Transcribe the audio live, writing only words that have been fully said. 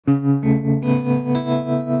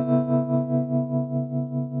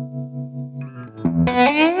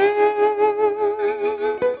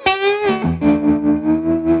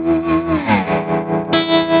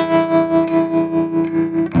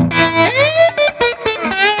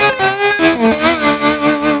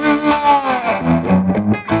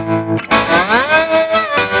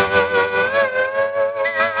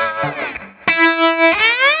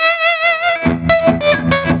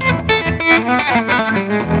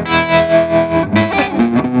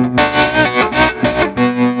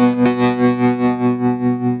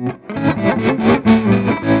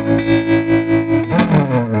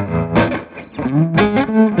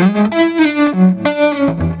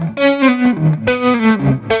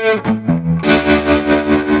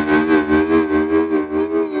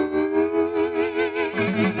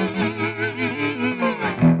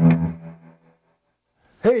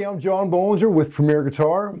John Bohlinger with Premier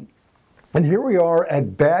Guitar, and here we are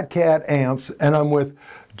at Bad Cat Amps, and I'm with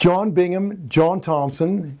John Bingham, John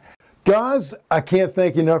Thompson. Guys, I can't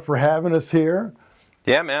thank you enough for having us here.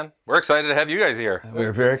 Yeah, man. We're excited to have you guys here.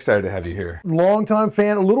 We're very excited to have you here. Longtime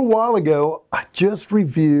fan. A little while ago, I just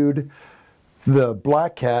reviewed the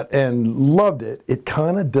Black Cat and loved it. It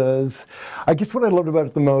kind of does. I guess what I loved about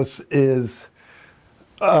it the most is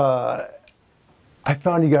I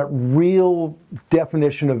found you got real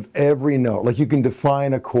definition of every note. Like you can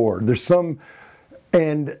define a chord. There's some,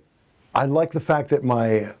 and I like the fact that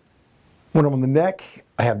when I'm on the neck,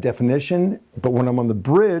 I have definition, but when I'm on the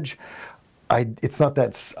bridge, it's not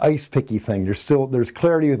that ice picky thing. There's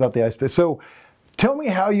clarity without the ice pick. So tell me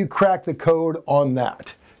how you crack the code on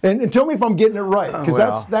that. And tell me if I'm getting it right,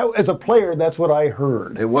 because that as a player, that's what I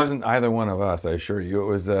heard. It wasn't either one of us, I assure you. It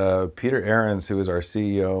was Peter Ahrens, who is our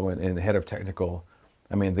CEO and head of technical.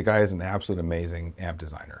 I mean, the guy is an absolute amazing amp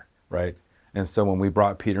designer, right? And so when we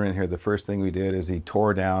brought Peter in here, the first thing we did is he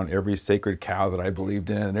tore down every sacred cow that I believed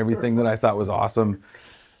in and everything that I thought was awesome.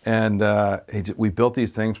 And we built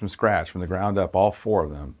these things from scratch, from the ground up, all four of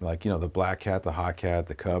them. Like, you know, the Black Cat, the Hot Cat,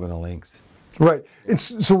 the Cub, and the Lynx. Right. And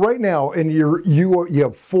so right now, and you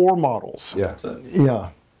have 4 models. Yeah.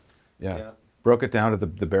 Yeah. Broke it down to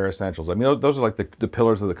the bare essentials. I mean, those are like the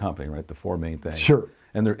pillars of the company, right? The 4 main things. Sure.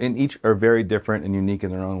 And each are very different and unique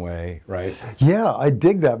in their own way, right? Yeah, I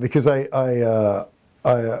dig that because I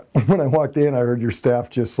when I walked in, I heard your staff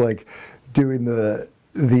just like doing the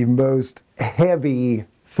most heavy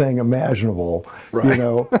thing imaginable, right. You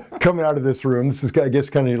know, coming out of this room. This is, I guess,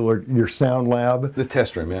 kind of your sound lab. The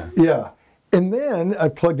test room, yeah. Yeah. And then I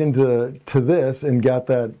plugged into this and got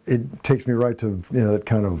that. It takes me right to, you know, that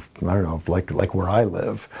kind of, I don't know, like where I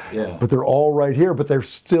live. Yeah. But they're all right here, but they're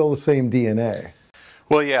still the same DNA.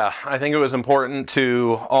 Well, yeah, I think it was important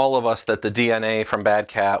to all of us that the DNA from Bad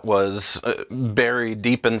Cat was buried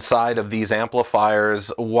deep inside of these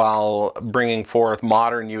amplifiers while bringing forth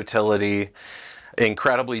modern utility,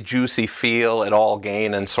 incredibly juicy feel at all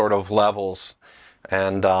gain and sort of levels.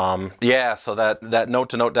 And yeah, so that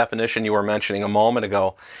note-to-note definition you were mentioning a moment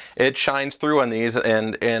ago, it shines through on these,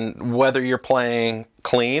 and whether you're playing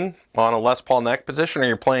clean on a Les Paul neck position or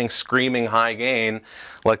you're playing screaming high gain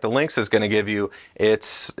like the Lynx is going to give you,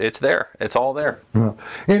 it's there. It's all there. Yeah.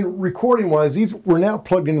 And recording-wise, we're now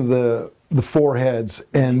plugged into the 4 heads,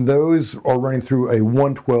 and those are running through a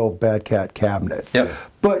 112 Bad Cat cabinet. Yep.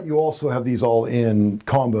 But you also have these all in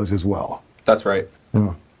combos as well. That's right.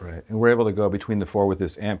 Yeah. Right, and we're able to go between the 4 with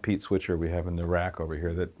this amp Pete switcher we have in the rack over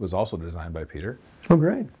here that was also designed by Peter. Oh,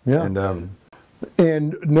 great! Yeah,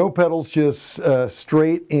 and no pedals, just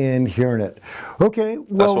straight in hearing it. Okay, well,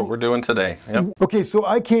 that's what we're doing today. Yep. Okay, so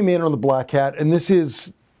I came in on the Black Cat, and this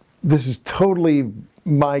is totally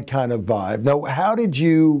my kind of vibe. Now, how did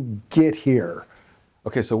you get here?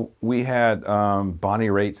 Okay, so we had Bonnie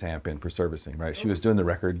Raitt's amp in for servicing, right? She was doing the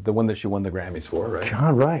record, the one that she won the Grammys for, right?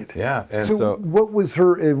 God, right. Yeah, and so what was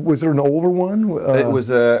her? Was there an older one? It was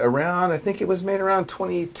around. I think it was made around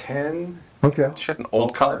 2010. Okay. She had an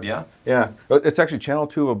old Cub, yeah. Yeah, it's actually channel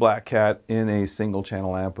 2 of a Black Cat in a single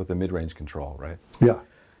channel amp with a mid-range control, right? Yeah.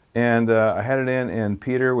 And I had it in, and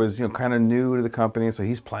Peter was, you know, kind of new to the company, so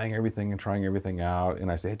he's playing everything and trying everything out.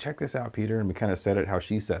 And I said, hey, check this out, Peter, and we kind of set it how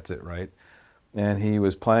she sets it, right? And he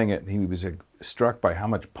was playing it, and he was struck by how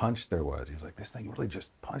much punch there was. He was like, this thing really just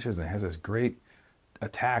punches, and it has this great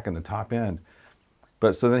attack in the top end.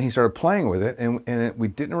 But so then he started playing with it, and we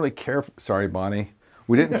didn't really care. Sorry, Bonnie.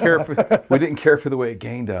 We didn't care for the way it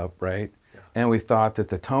gained up, right? Yeah. And we thought that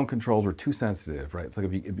the tone controls were too sensitive, right? It's like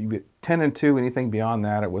if you get 10 and 2, anything beyond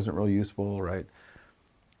that, it wasn't really useful, right?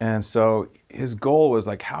 And so his goal was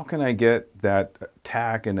like, how can I get that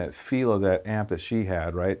attack and that feel of that amp that she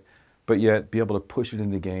had, right? But yet be able to push it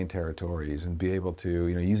into gain territories and be able to,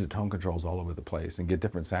 you know, use the tone controls all over the place and get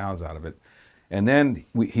different sounds out of it. And then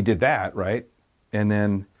he did that, right? And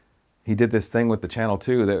then he did this thing with the channel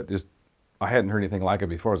 2 that just, I hadn't heard anything like it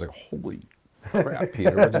before. I was like, holy crap,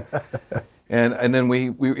 Peter. And then we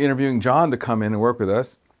were interviewing John to come in and work with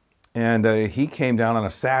us. And he came down on a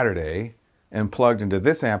Saturday and plugged into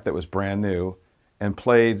this amp that was brand new and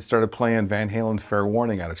started playing Van Halen's Fair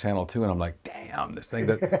Warning out of channel 2, and I'm like, damn, this thing,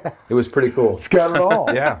 it was pretty cool. It's got it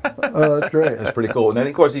all. Yeah. Oh, that's great. It's pretty cool. And then,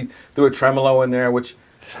 of course, he threw a tremolo in there, which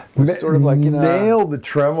was sort of like, you know. Nailed the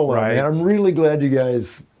tremolo, right? Man. I'm really glad you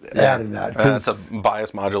guys added that. It's a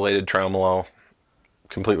bias modulated tremolo,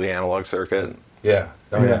 completely analog circuit. Yeah.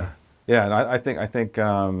 Oh, yeah. Yeah, and I think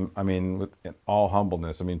I mean, with in all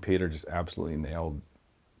humbleness, I mean, Peter just absolutely nailed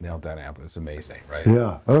nailed that amp. It's amazing, right?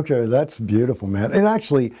 Yeah. Okay, that's beautiful, man. And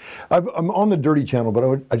actually, I'm on the dirty channel,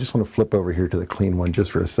 but I just want to flip over here to the clean one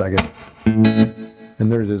just for a second.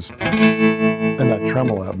 And there's his, and that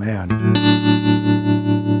tremolo, man.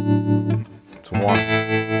 It's one.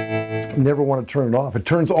 Never want to turn it off. It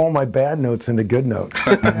turns all my bad notes into good notes.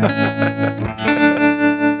 And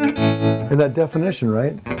that definition,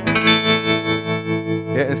 right?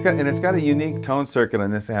 Yeah, it's got a unique tone circuit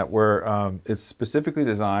on this amp where it's specifically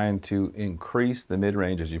designed to increase the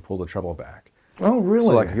mid-range as you pull the treble back. Oh, really?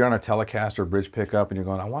 So like if you're on a Telecaster bridge pickup and you're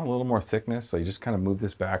going, I want a little more thickness, so you just kind of move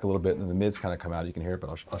this back a little bit and the mids kind of come out. You can hear it, but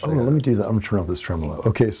I'll show you. Let me do that. I'm going to turn off this tremolo.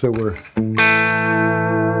 Okay, so we're...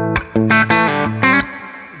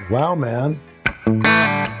 Wow, man.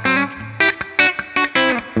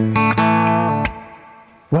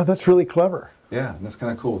 Wow, that's really clever. Yeah, that's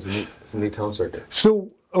kind of cool. It's a neat tone circuit. So,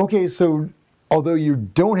 okay, so although you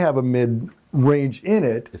don't have a mid-range in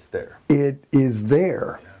it, It's there. it is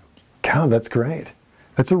there. Yeah. God, that's great.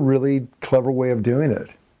 That's a really clever way of doing it.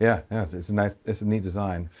 Yeah, it's a neat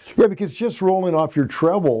design. Yeah, because just rolling off your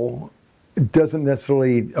treble doesn't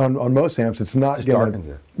necessarily, on most amps, it's not Just gonna, darkens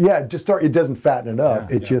it. Yeah, it doesn't fatten it up.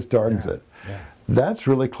 Yeah, it just darkens it. Yeah. That's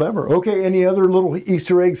really clever. Okay, any other little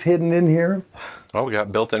Easter eggs hidden in here? Oh, we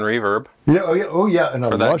got built-in reverb Yeah, oh yeah, and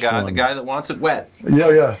a for that lush guy, one. the guy that wants it wet.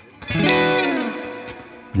 Yeah.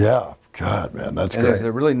 Yeah, God, man, that's And great. there's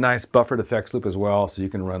a really nice buffered effects loop as well, so you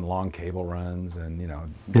can run long cable runs, and you know,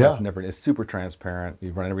 Yeah. it's super transparent.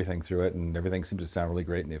 You run everything through it, and everything seems to sound really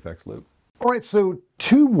great in the effects loop. All right, so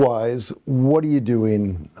tube-wise, what are you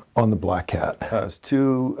doing on the Black Cat? It's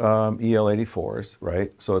two EL84s,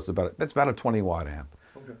 right? So it's about a 20 watt amp.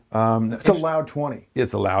 It's a loud 20.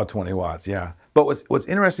 It's a loud 20 watts, yeah. But what's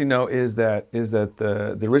interesting though is that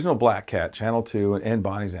the original Black Cat Channel 2 and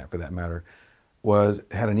Bonnie's amp for that matter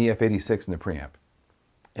had an EF86 in the preamp,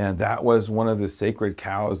 and that was one of the sacred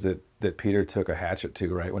cows that Peter took a hatchet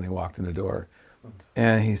to right when he walked in the door,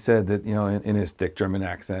 and he said that, you know, in his thick German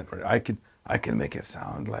accent, I can make it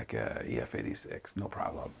sound like a EF86, no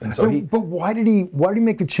problem. And so But why did he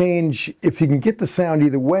make the change? If he can get the sound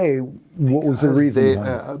either way, what was the reason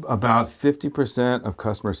behind it? About 50% of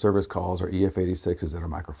customer service calls are EF86s that are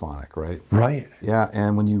microphonic, right? Right. Yeah,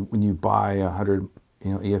 and when you buy 100,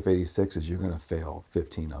 you know, EF86s, you're going to fail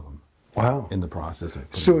 15 of them. Wow. In the process.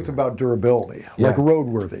 So it's about durability, like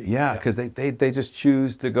roadworthy. Yeah, because they just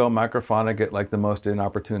choose to go microphonic at like the most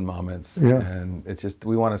inopportune moments. Yeah. And it's just,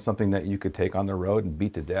 we wanted something that you could take on the road and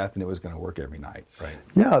beat to death, and it was going to work every night, right?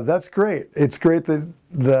 Yeah, that's great. It's great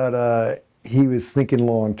that he was thinking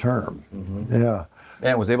long term. Mm-hmm. Yeah.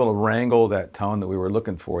 And was able to wrangle that tone that we were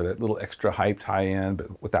looking for, that little extra hyped high end,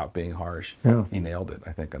 but without being harsh. Yeah. He nailed it,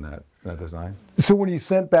 I think, on that design. So when you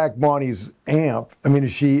sent back Bonnie's amp, I mean,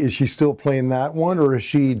 is she still playing that one, or has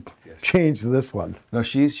she changed this one? No,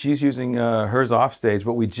 she's using hers off stage,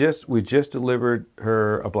 but we just delivered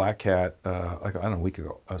her a Black Cat like, I don't know, a week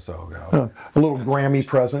ago or so ago. A little Grammy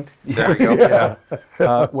present. There we go.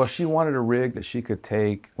 Yeah. Well, she wanted a rig that she could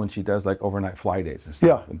take when she does like overnight fly days and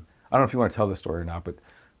stuff. Yeah. And I don't know if you want to tell the story or not,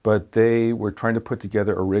 but they were trying to put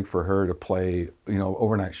together a rig for her to play, you know,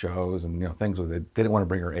 overnight shows and, you know, things with it. They didn't want to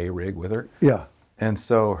bring her A rig with her. Yeah. And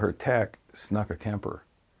so her tech snuck a Kemper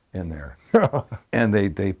in there. And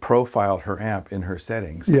they profiled her amp in her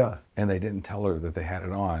settings. Yeah. And they didn't tell her that they had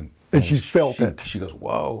it on. And she felt it. She goes,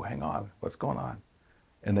 whoa, hang on, what's going on?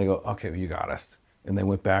 And they go, okay, well, you got us. And they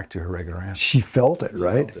went back to her regular amp. She felt it,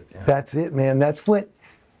 right? Felt it, yeah. That's it, man. That's what,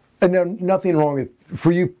 and no, nothing wrong with,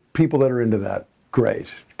 for you people that are into that,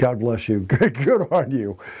 great. God bless you. Good on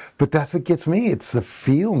you. But that's what gets me. It's the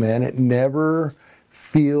feel, man. It never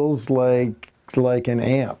feels like an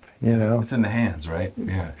amp, you know? It's in the hands, right?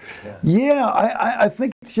 Yeah. Yeah, I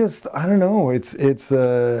think it's just, I don't know.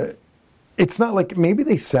 It's not like, maybe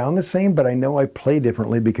they sound the same, but I know I play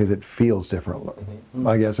differently because it feels different,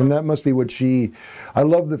 I guess. And that must be what I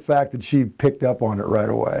love the fact that she picked up on it right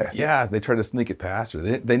away. Yeah, they tried to sneak it past her.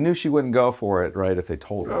 They knew she wouldn't go for it, right, if they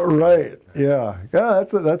told her. Right, yeah. Yeah,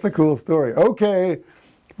 that's a cool story. Okay,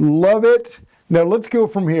 love it. Now let's go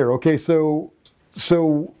from here. Okay, so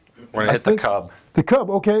We're gonna hit the Cub. The Cub,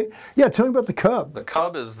 okay. Yeah, tell me about the Cub. The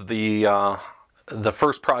Cub is the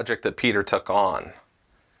first project that Peter took on.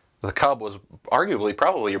 The Cub was arguably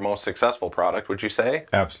probably your most successful product, would you say?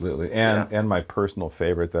 Absolutely, and my personal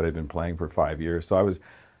favorite that I've been playing for 5 years. So I was,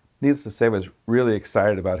 needless to say, was really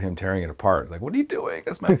excited about him tearing it apart. Like, what are you doing?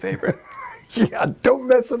 That's my favorite. Yeah, don't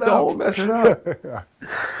mess it up. Don't mess it up.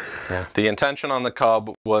 Yeah. The intention on the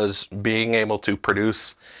Cub was being able to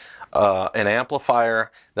produce an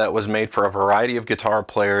amplifier that was made for a variety of guitar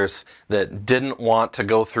players that didn't want to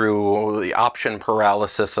go through the option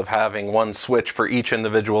paralysis of having one switch for each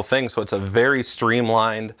individual thing. So it's a very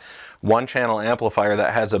streamlined one-channel amplifier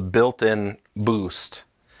that has a built-in boost.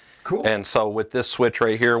 Cool. And so with this switch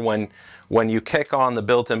right here, when you kick on the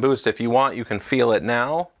built-in boost, if you want, you can feel it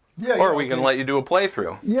now, or we can let you do a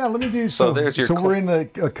playthrough. Yeah, let me do some. So there's your. So we're in the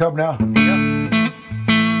cub now. Yeah.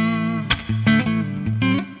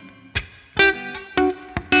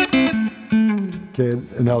 Okay,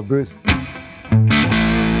 and now boost.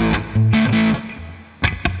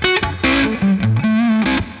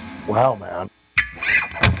 Wow, man.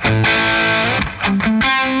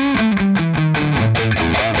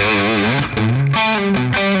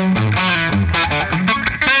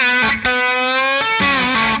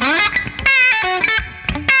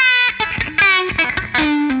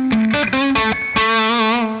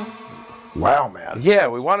 Wow, man. Yeah,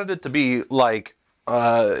 we wanted it to be like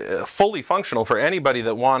fully functional for anybody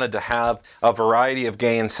that wanted to have a variety of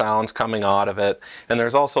gain sounds coming out of it. And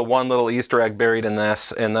there's also one little Easter egg buried in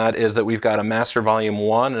this, and that is that we've got a Master Volume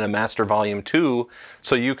 1 and a Master Volume 2,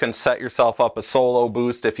 so you can set yourself up a solo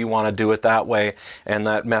boost if you want to do it that way, and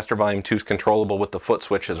that Master Volume 2 is controllable with the foot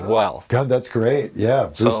switch as well. God, that's great. Yeah,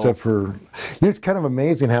 boost up for... You know, it's kind of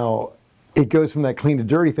amazing how it goes from that clean to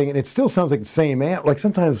dirty thing, and it still sounds like the same amp. Like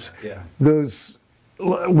sometimes those...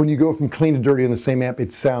 When you go from clean to dirty in the same amp,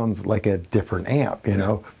 it sounds like a different amp, you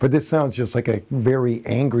know? But this sounds just like a very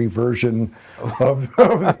angry version of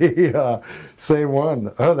the same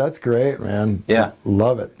one. Oh, that's great, man. Yeah.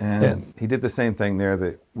 Love it. And he did the same thing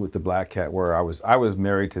there with the Black Cat, where I was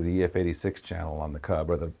married to the EF86 channel on the Cub,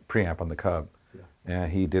 or the preamp on the Cub. Yeah.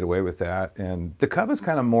 And he did away with that. And the Cub is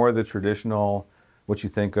kind of more the traditional, what you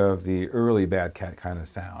think of the early Bad Cat kind of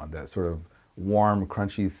sound, that sort of warm,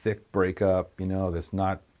 crunchy, thick breakup, you know, that's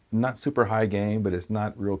not super high gain, but it's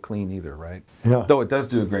not real clean either, right? Yeah. Though it does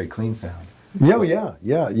do a great clean sound. Yeah.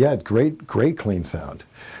 Great clean sound.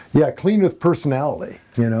 Yeah, clean with personality,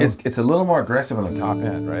 you know? It's a little more aggressive on the top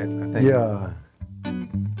end, right? I think. Yeah.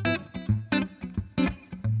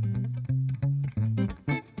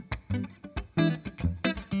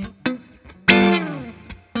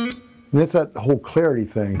 And it's that whole clarity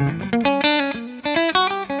thing.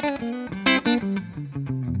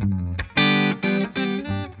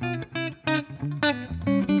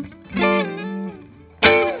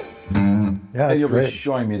 Yeah, you'll be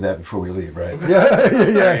showing me that before we leave, right?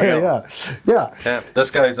 Yeah.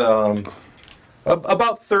 This guy's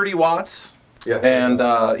about 30 watts, and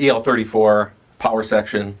EL34 power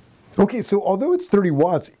section. Okay, so although it's 30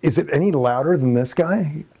 watts, is it any louder than this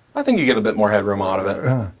guy? I think you get a bit more headroom out of it.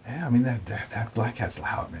 Yeah, I mean, that Black Cat's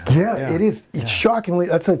loud, man. Yeah, it is. It's shockingly,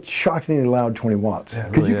 that's a shockingly loud 20 watts.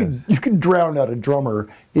 Because you can drown out a drummer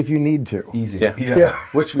if you need to. Easy. Yeah.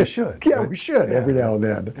 Which we should. Yeah, we should every now and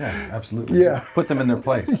then. Yeah, absolutely. Yeah. Put them in their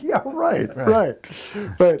place. Yeah, right.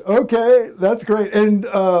 But okay, that's great. And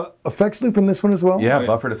effects loop in this one as well? Yeah,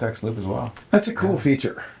 buffered effects loop as well. That's a cool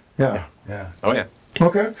feature. Yeah. Oh, yeah.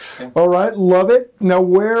 Okay. All right, love it. Now,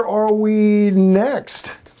 where are we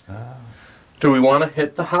next? Do we want to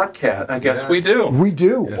hit the hot cat? I guess we do. We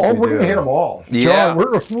do. Yes, we're going to hit them all. Yeah. John,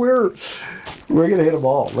 we're going to hit them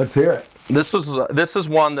all. Let's hear it. This is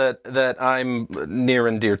one that I'm near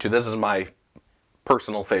and dear to. This is my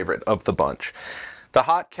personal favorite of the bunch. The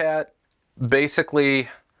hot cat basically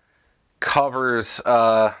covers.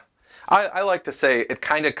 I like to say it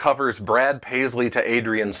kind of covers Brad Paisley to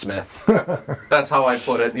Adrian Smith. That's how I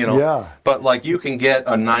put it, you know. Yeah. But like you can get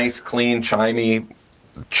a nice, clean, chimey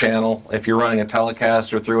channel if you're running a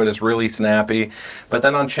Telecaster through it. It's really snappy. But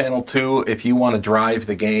then on channel 2, if you want to drive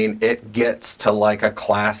the gain, it gets to like a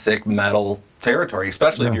classic metal territory,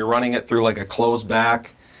 especially if you're running it through like a closed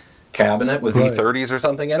back cabinet with V30s or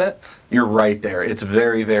something in it. You're right there. It's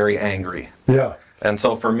very, very angry. Yeah. And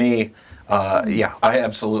so for me, I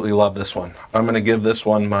absolutely love this one. I'm going to give this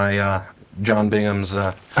one my John Bingham's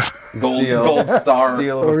gold star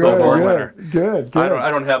award winner. Good. I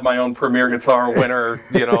don't have my own Premier Guitar winner,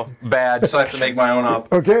 badge, so I have to make my own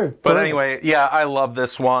up. Okay. But anyway, yeah, I love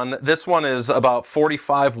this one. This one is about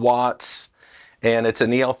 45 watts, and it's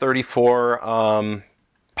an EL34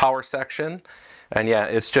 power section. And yeah,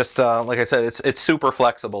 it's just, like I said, it's super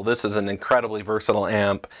flexible. This is an incredibly versatile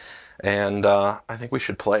amp, and I think we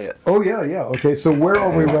should play it. Oh, yeah. Okay, so where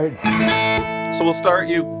are we right? So we'll start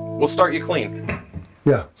you clean.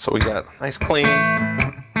 Yeah. So we got nice clean.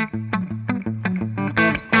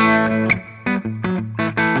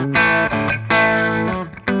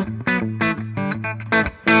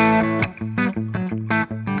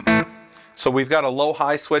 So we've got a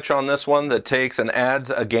low-high switch on this one that takes and adds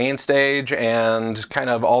a gain stage and kind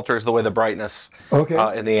of alters the way the brightness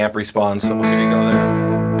in the amp responds. So here you go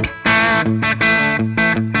there.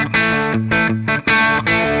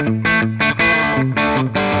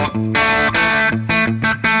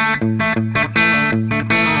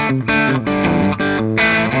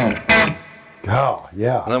 Oh,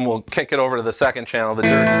 yeah. And then we'll kick it over to the second channel, the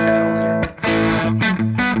dirty channel here.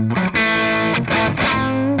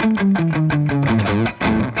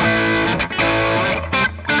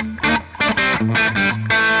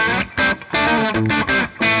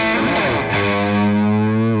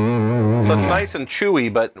 So it's nice and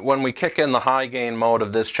chewy, but when we kick in the high gain mode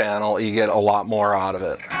of this channel, you get a lot more out of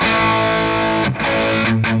it.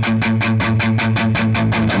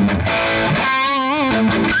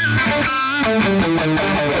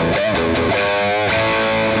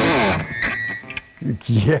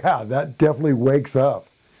 Yeah, that definitely wakes up.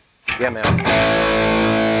 Yeah, man.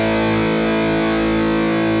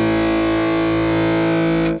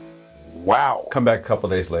 Wow. Come back a couple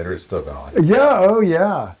days later, it's still going. Yeah, oh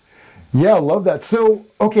yeah. Yeah, I love that. So,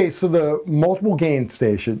 okay, so the multiple gain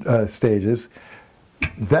stages,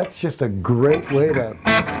 that's just a great way to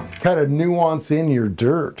kind of nuance in your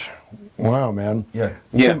dirt. Wow, man. Yeah.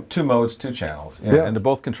 Yeah. Two modes, 2 channels. Yeah. And they're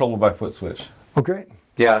both controllable by foot switch. Oh, great.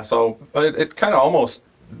 Yeah, so it kind of almost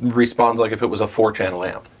responds like if it was a 4-channel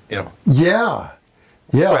amp, you know. Yeah.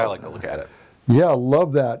 That's the way I Yeah. like to look at it. Yeah, I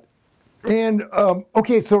love that. And,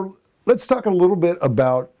 okay, so let's talk a little bit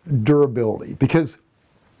about durability, because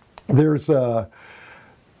there's I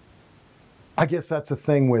guess that's a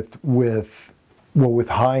thing with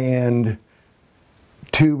high-end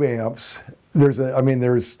tube amps. They're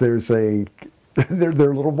a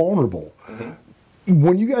little vulnerable. Mm-hmm.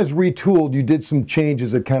 When you guys retooled, you did some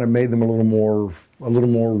changes that kind of made them a little more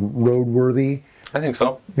roadworthy. I think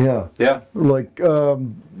so. Yeah. Yeah. Like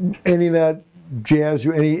any of that jazz,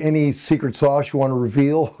 any secret sauce you want to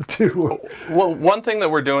reveal to? Well, one thing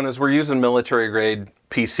that we're doing is we're using military grade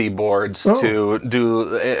PC boards to do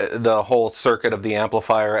the whole circuit of the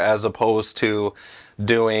amplifier, as opposed to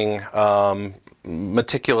doing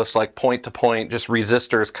meticulous, like point to point, just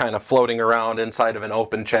resistors kind of floating around inside of an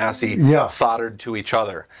open chassis, soldered to each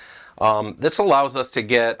other. This allows us to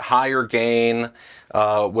get higher gain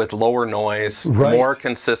with lower noise, more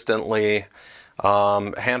consistently.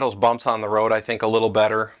 Handles bumps on the road, I think, a little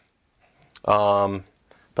better.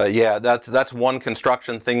 But yeah, that's one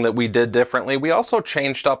construction thing that we did differently. We also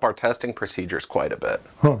changed up our testing procedures quite a bit.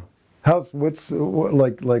 Huh? What's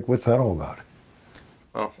that all about?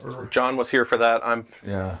 Well, John was here for that.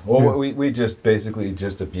 Yeah. Well, we just basically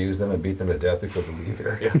just abuse them and beat them to death because we leave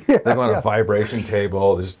here. They go on a vibration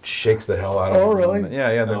table. It just shakes the hell out of them. Oh, really?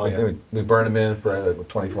 Yeah. Then we burn them in for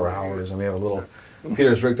 24 hours, and we have a little.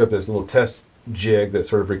 Peter's rigged up this little test jig that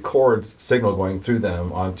sort of records signal going through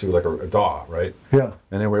them onto like a DAW, right? Yeah.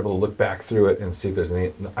 And then we're able to look back through it and see if there's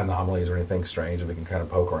any anomalies or anything strange, and we can kind of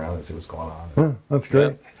poke around and see what's going on. Huh, that's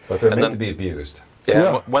great. But they're meant to be abused.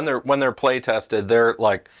 Yeah, when they're play tested, they're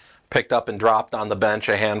like picked up and dropped on the bench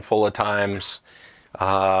a handful of times.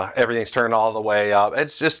 Everything's turned all the way up.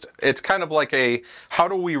 It's kind of like how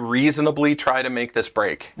do we reasonably try to make this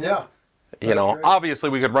break? Yeah. You know, obviously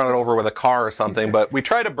we could run it over with a car or something, but we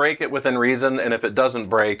try to break it within reason, and if it doesn't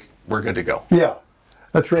break, we're good to go. Yeah,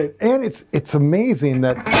 that's great. And it's amazing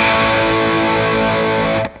that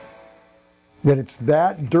it's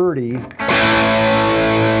that dirty.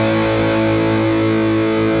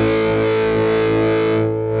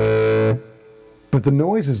 But the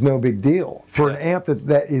noise is no big deal for an amp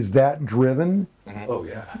that is that driven. Mm-hmm. Oh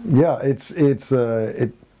yeah. Yeah, it's a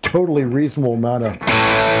totally reasonable amount of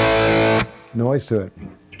noise to it.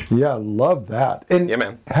 Yeah, I love that. And yeah,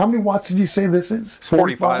 man. How many watts did you say this is? It's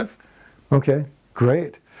 45. Okay,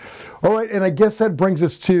 great. All right, and I guess that brings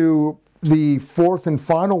us to the fourth and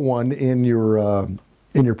final one in your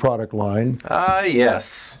product line.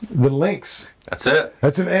 Yes. The Lynx. That's it.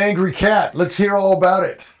 That's an angry cat. Let's hear all about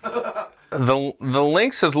it. The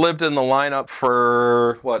Lynx has lived in the lineup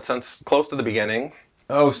for since close to the beginning.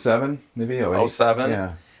 07, maybe 08. 07.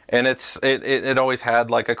 Yeah. And it always had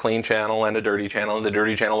like a clean channel and a dirty channel, and the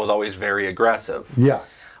dirty channel was always very aggressive. Yeah.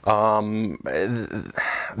 That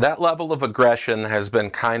level of aggression has been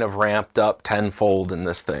kind of ramped up tenfold in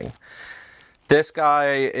this thing. This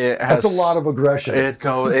guy That's a lot of aggression. It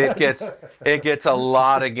gets a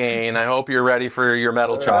lot of gain. I hope you're ready for your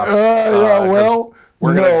metal chops.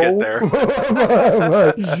 We're gonna get there.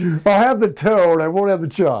 I'll have the tone. I won't have the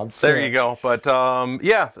chops. There you go. But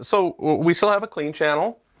yeah, so we still have a clean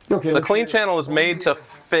channel. Okay. The clean channel is made to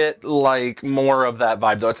fit like more of that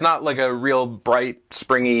vibe, though. It's not like a real bright,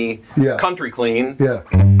 springy country clean. Yeah.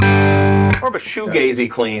 More of a shoegazy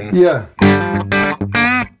clean. Yeah.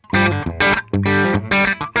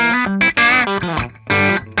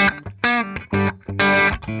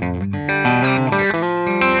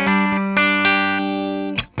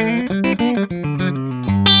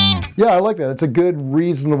 Yeah, I like that. It's a good,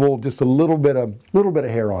 reasonable, just a little bit of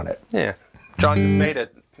hair on it. Yeah. John just made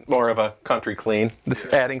it more of a country clean.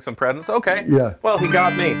 Just adding some presence. Okay. Yeah. Well, he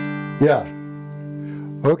got me. Yeah.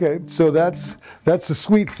 Okay, so that's the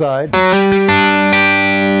sweet side.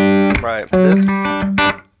 Right.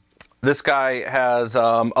 This guy has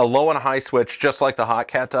a low and a high switch, just like the Hot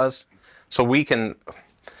Cat does. So we can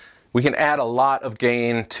add a lot of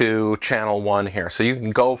gain to channel 1 here. So you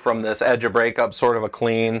can go from this edge of breakup, sort of a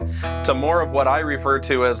clean, to more of what I refer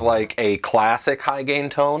to as like a classic high gain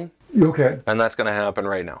tone. Okay. And that's going to happen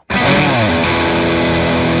right now.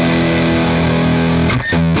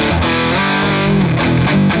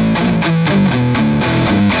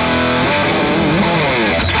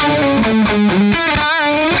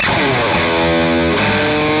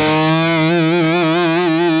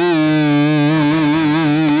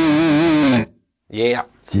 Yeah.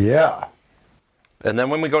 Yeah. And then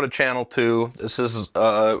when we go to channel 2, this is we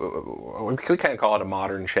kind of call it a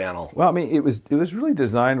modern channel. Well, I mean, it was really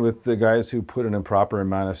designed with the guys who put an improper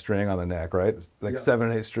amount of string on the neck, right? Like 7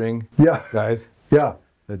 and 8 string. Yeah. Guys. Yeah.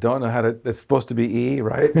 That don't know how to. It's supposed to be E,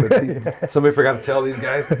 right? But somebody forgot to tell these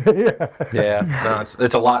guys. Yeah. Yeah. No,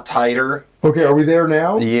 it's a lot tighter. Okay, are we there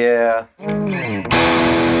now? Yeah.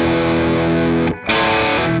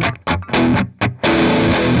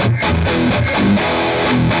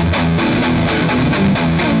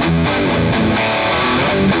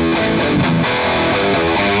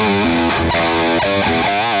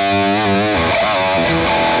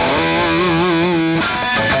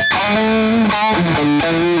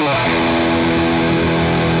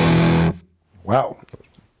 Wow.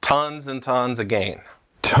 Tons and tons of gain.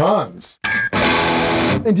 Tons.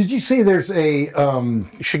 And did you see there's a You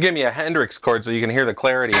should give me a Hendrix chord so you can hear the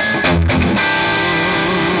clarity.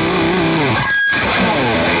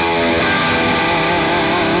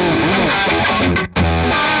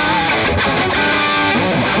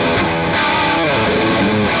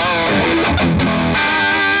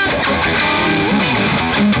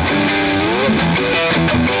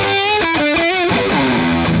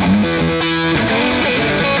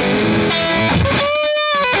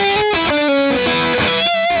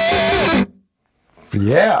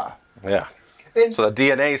 Yeah. Yeah. And So the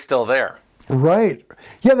DNA is still there. right.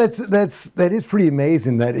 Yeah, that is pretty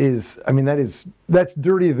amazing. That is, I mean, that's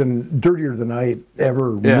dirtier than I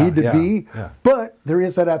ever need to be. Yeah. But there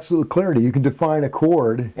is that absolute clarity. You can define a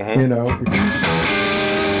chord, you know.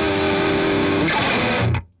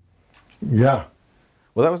 Yeah.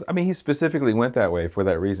 Well, that was. I mean, he specifically went that way for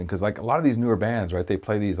that reason, because like a lot of these newer bands, right? They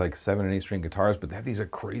play these like 7 and 8 string guitars, but they have these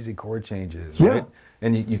crazy chord changes, Yeah. right?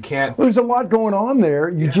 And you can't. Well, there's a lot going on there.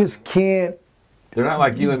 You just can't. They're not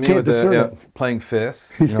like you and me Can't with the discern it. playing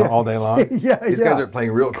fists, you know, all day long. Yeah, These guys are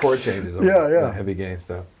playing real chord changes over the heavy gain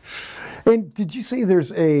stuff. And did you say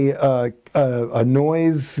there's a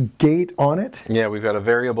noise gate on it? Yeah, we've got a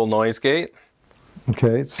variable noise gate.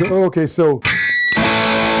 Okay. So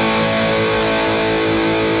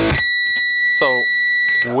So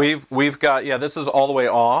we've got, yeah, this is all the way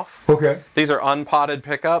off. okay. These are unpotted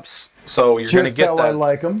pickups, so you're going to Just get how that. I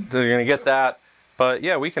like them. You're going to get that. But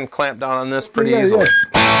yeah, we can clamp down on this pretty Yeah, easily.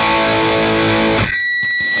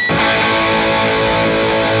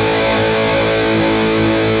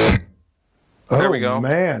 There we go.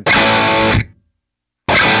 Man.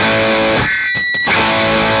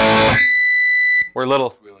 We're a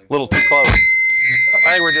little too close.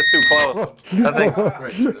 I think we're just too close. I think so. I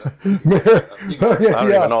don't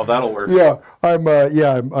even know if that'll work. Yeah, I'm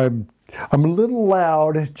a little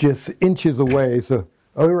loud, just inches away. So,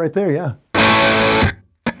 oh, right there, yeah.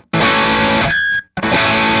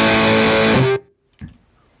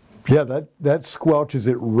 Yeah, that squelches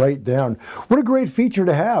it right down. What a great feature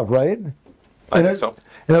to have, right? I think so.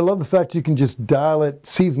 And I love the fact you can just dial it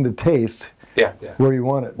season to taste Yeah. where you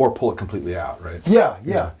want it. Or pull it completely out, right? Yeah.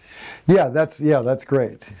 That's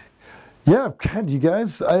great. Yeah, God, you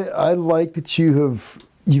guys, I like that you've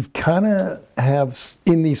kind of have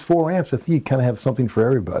in these 4 amps. I think you kind of have something for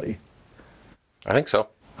everybody. I think so.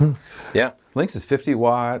 Yeah. Lynx is 50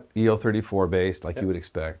 watt EL34 based, like you would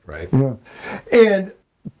expect, right? Yeah, and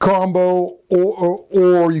combo,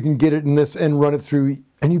 or you can get it in this and run it through,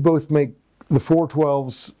 and you both make the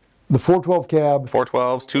 412s, the 412 cab,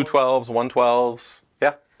 412s, 212s, 112s.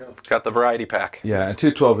 Yeah. Got the variety pack. Yeah, and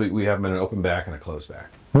 212 we have them in an open back and a closed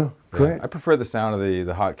back. Oh, great. Yeah, I prefer the sound of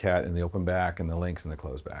the Hot Cat in the open back and the Lynx in the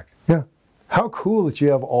closed back. Yeah. How cool that you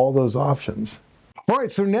have all those options. All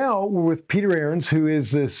right, so now we're with Peter Ahrens, who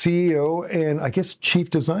is the CEO and I guess chief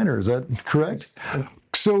designer. Is that correct?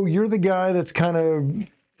 So you're the guy that's kind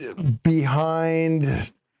of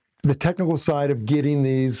behind the technical side of getting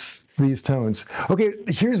these tones. Okay,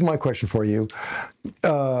 here's my question for you.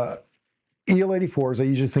 EL84s, I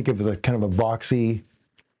usually think of as a kind of a voxy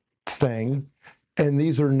thing, and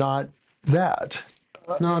these are not that.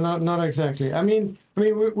 No, not exactly. I mean,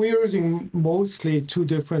 we're using mostly two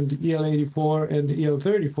different EL84 and the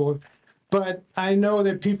EL34, but I know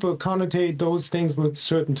that people connotate those things with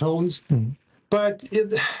certain tones. Mm-hmm. But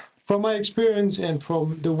from my experience and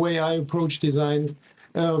from the way I approach design,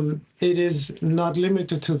 it is not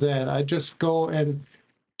limited to that. I just go and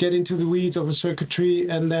get into the weeds of a circuitry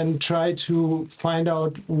and then try to find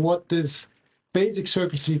out what this basic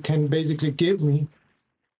circuitry can basically give me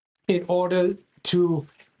in order to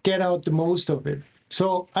get out the most of it.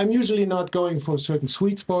 So I'm usually not going for a certain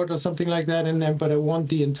sweet spot or something like that in there, but I want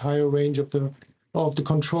the entire range of the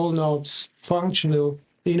control knobs functional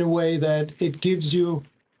in a way that it gives you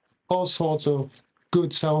all sorts of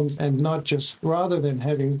good sounds and not just, rather than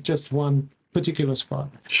having just one particular spot.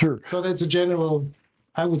 Sure. So that's a general,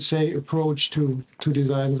 I would say, approach to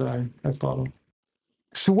designs I follow.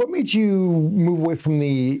 So what made you move away from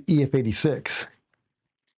the EF86?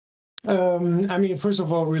 I mean, first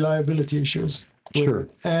of all, reliability issues. Sure.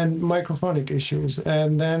 And microphonic issues.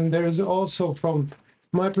 And then there's also, from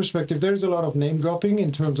my perspective, there's a lot of name dropping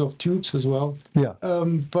in terms of tubes as well. Yeah.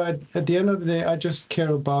 But at the end of the day, I just care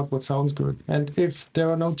about what sounds good. And if there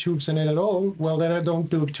are no tubes in it at all, well, then I don't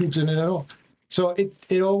build tubes in it at all. So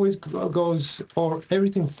it always goes, or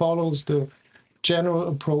everything follows the general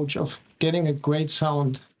approach of getting a great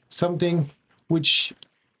sound, something which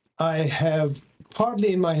I have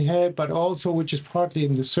partly in my head, but also which is partly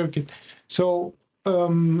in the circuit. So,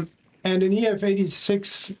 and an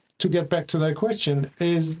EF86, to get back to that question,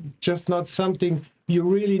 is just not something you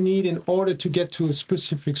really need in order to get to a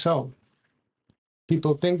specific sound.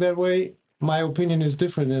 People think that way. My opinion is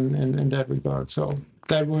different in that regard. So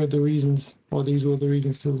that were the reasons, or these were the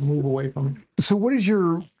reasons to move away from it. So what's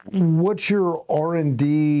your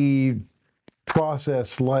R&D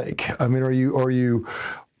process like? I mean, are you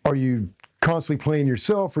constantly playing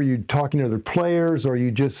yourself? Are you talking to other players? Or are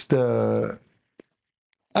you just?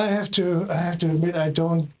 I have to admit I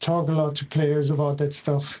don't talk a lot to players about that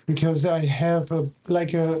stuff because I have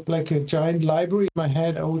like a giant library in my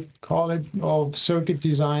head, I would call it, of circuit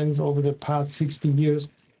designs over the past 60 years,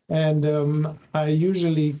 and I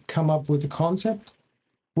usually come up with a concept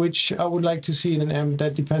which I would like to see in an amp.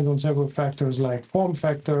 That depends on several factors like form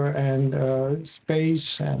factor and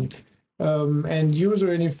space and user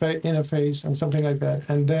interface and something like that.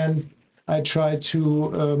 And then I try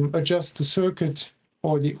to adjust the circuit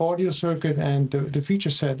or the audio circuit and the feature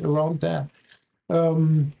set around that.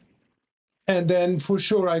 And then for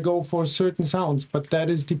sure I go for certain sounds, but that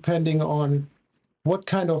is depending on what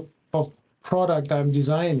kind of product I'm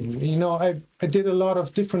designing. You know, I did a lot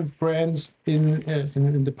of different brands in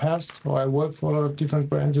the past, or I worked for a lot of different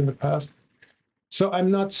brands in the past. So I'm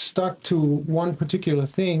not stuck to one particular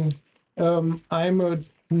thing. I'm a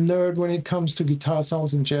nerd when it comes to guitar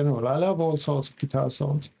sounds in general. I love all sorts of guitar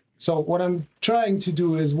sounds. So what I'm trying to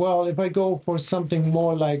do is, well, if I go for something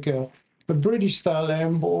more like a British style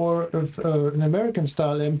amp or an American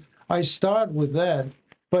style amp, I start with that.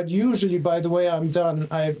 But usually by the way I'm done,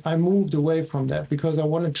 I moved away from that because I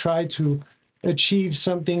want to try to achieve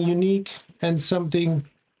something unique and something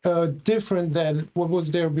different than what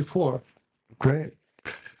was there before. Great.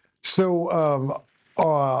 So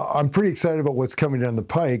I'm pretty excited about what's coming down the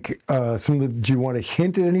pike. Do you want to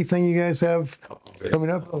hint at anything you guys have coming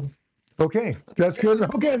up? Okay, that's good.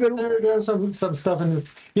 Okay, then there's some stuff in,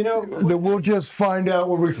 then we'll just find out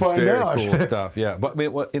when we find out. Very cool stuff. Yeah, but I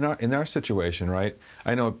mean, in our situation, right?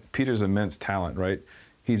 I know Peter's immense talent, right?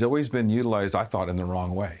 He's always been utilized, I thought, in the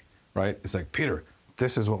wrong way, right? It's like, Peter,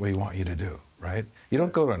 this is what we want you to do, right? You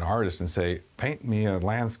don't go to an artist and say, paint me a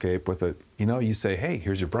landscape with a, you say, hey,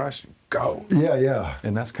 here's your brush, go. Yeah, yeah.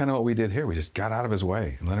 And that's kind of what we did here. We just got out of his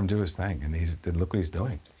way and let him do his thing, and look what he's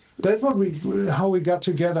doing. That's how we got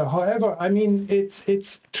together. However, I mean,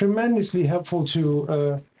 it's tremendously helpful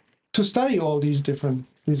to study all these different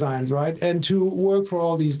designs, right? And to work for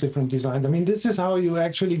all these different designs. I mean, this is how you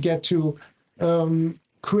actually get to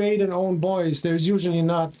create an own voice. There's usually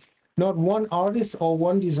not one artist or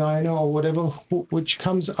one designer or whatever which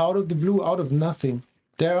comes out of the blue, out of nothing.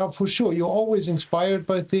 There are, for sure, you're always inspired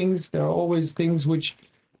by things. There are always things which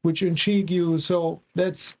which intrigue you. So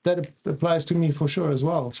that applies to me for sure as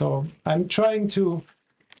well. So I'm trying to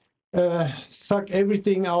suck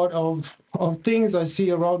everything out of things I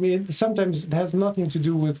see around me. Sometimes it has nothing to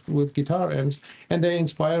do with guitar amps, and they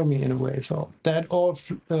inspire me in a way. So that all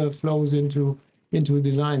flows into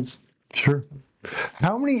designs. Sure.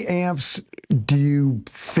 How many amps do you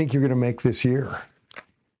think you're going to make this year?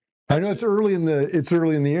 I know it's early in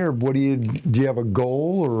the year. What do you have a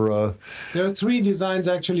goal or? There are 3 designs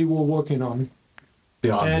actually we're working on.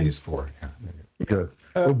 Beyond these 4. Yeah.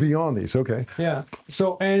 Okay. Beyond these, okay. Yeah.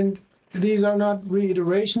 So, and these are not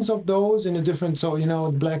reiterations of those in a different, so, you know,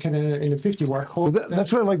 black and in a 50 watt. Well,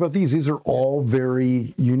 that's what I like about these. These are all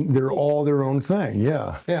they're all their own thing.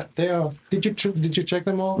 Yeah. Yeah, they are. Did you check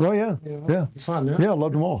them all? Oh yeah. Yeah. Fun, yeah? Yeah, I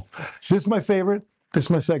loved them all. This is my favorite. This is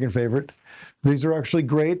my second favorite. These are actually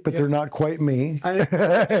great, but they're not quite me. I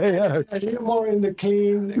think more in the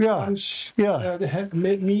clean, crunch, the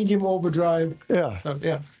medium overdrive. Yeah. So,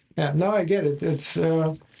 yeah. Now I get it. It's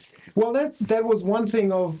well, that was one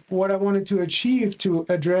thing of what I wanted to achieve, to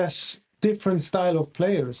address different style of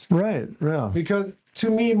players. Right. Yeah. Because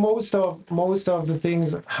to me, most of the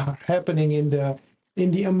things are happening in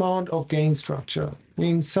the amount of gain structure. I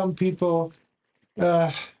mean, some people.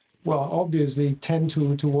 Well, obviously tend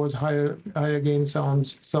towards higher gain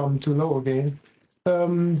sounds, some to lower gain.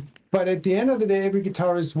 But at the end of the day, every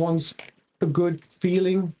guitarist wants a good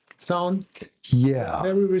feeling sound. Yeah.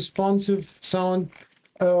 Very responsive sound.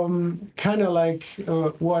 Kind of like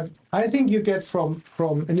what I think you get from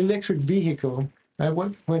an electric vehicle.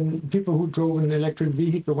 When people who drove an electric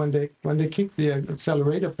vehicle, when they kick the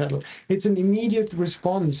accelerator pedal, it's an immediate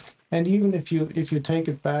response. And even if you take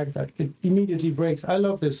it back, that it immediately breaks. I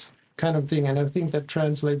love this kind of thing, and I think that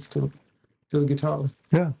translates to the guitar.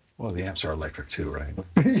 Yeah. Well, the amps are electric too, right?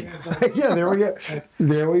 Yeah, there we go.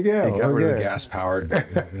 There we go. They got rid of the gas-powered.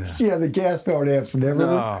 Yeah, the gas-powered amps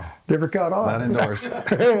never caught on. Not endorsed.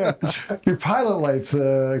 Your pilot lights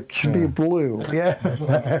should be blue.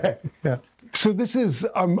 Yeah. Yeah. So this is,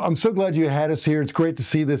 I'm so glad you had us here. It's great to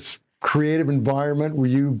see this creative environment where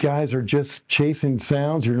you guys are just chasing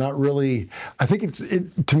sounds. You're not really, I think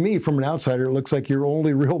to me, from an outsider, it looks like your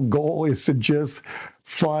only real goal is to just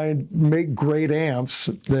make great amps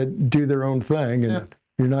that do their own thing, and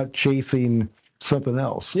you're not chasing something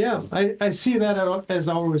else. Yeah, I see that as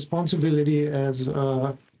our responsibility as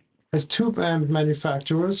tube amp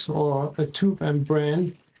manufacturers or a tube amp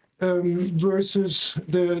brand. Versus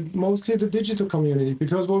mostly the digital community,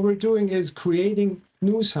 because what we're doing is creating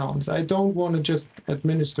new sounds. I don't want to just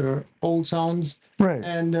administer old sounds, right?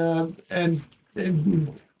 And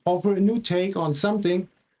offer a new take on something,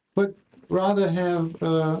 but rather have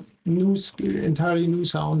entirely new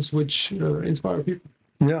sounds which inspire people.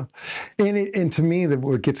 Yeah, and to me,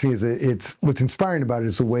 what gets me is what's inspiring about it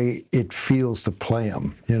is the way it feels to play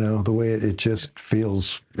them. You know, the way it just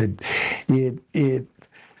feels. It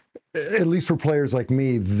at least for players like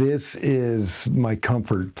me, this is my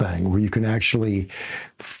comfort thing, where you can actually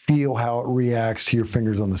feel how it reacts to your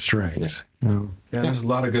fingers on the strings. Yeah, there's a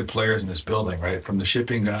lot of good players in this building, right? From the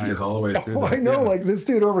shipping guys all the way through. I know, like this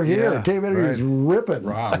dude over here came in and he was ripping.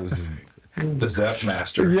 Rob is the Zep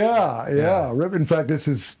master. Yeah. Rip. In fact, this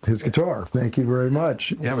is his guitar. Thank you very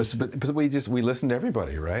much. Yeah, but we listen to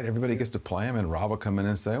everybody, right? Everybody gets to play them, and Rob will come in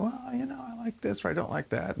and say, well, you know, I like this, or I don't like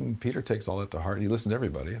that, and Peter takes all that to heart. He listens to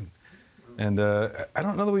everybody, and I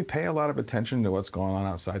don't know that we pay a lot of attention to what's going on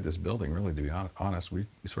outside this building, really, to be honest. We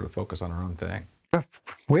sort of focus on our own thing. That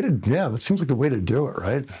seems like the way to do it,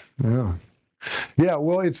 right? Yeah. Yeah,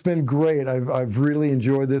 well, it's been great. I've really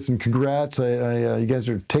enjoyed this, and congrats. You guys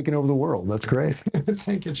are taking over the world. That's great.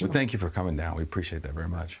 Thank you, John. Well, thank you for coming down. We appreciate that very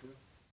much.